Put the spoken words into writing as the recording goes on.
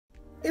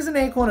Is an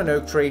acorn an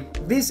oak tree?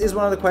 This is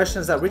one of the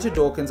questions that Richard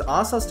Dawkins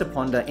asks us to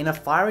ponder in a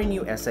fiery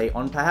new essay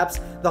on perhaps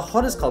the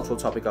hottest cultural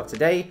topic of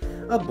today,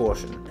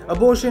 abortion.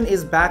 Abortion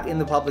is back in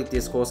the public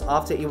discourse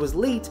after it was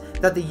leaked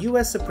that the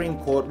US Supreme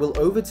Court will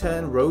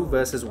overturn Roe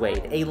v.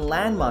 Wade, a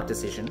landmark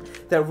decision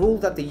that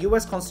ruled that the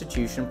US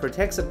Constitution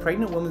protects a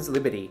pregnant woman's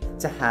liberty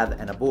to have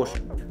an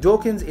abortion.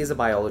 Dawkins is a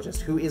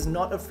biologist who is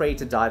not afraid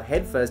to dive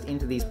headfirst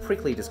into these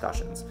prickly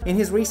discussions. In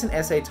his recent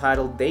essay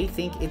titled "They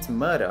Think It's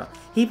Murder,"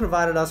 he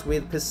provided us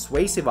with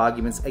persuasive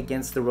arguments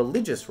against the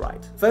religious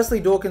right. Firstly,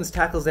 Dawkins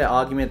tackles their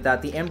argument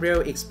that the embryo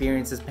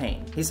experiences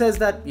pain. He says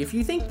that if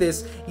you think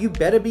this, you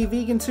better be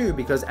vegan too,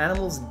 because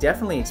animals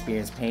definitely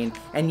experience pain,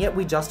 and yet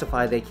we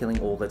justify their killing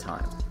all the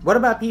time. What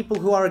about people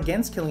who are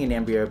against killing an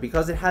embryo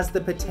because it has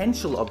the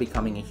potential of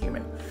becoming a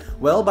human?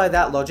 Well, by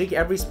that logic,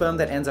 every sperm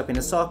that ends up in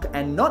a sock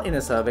and not in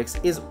a cervix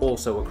is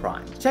also a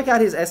crime. Check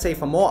out his essay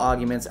for more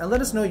arguments and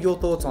let us know your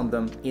thoughts on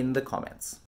them in the comments.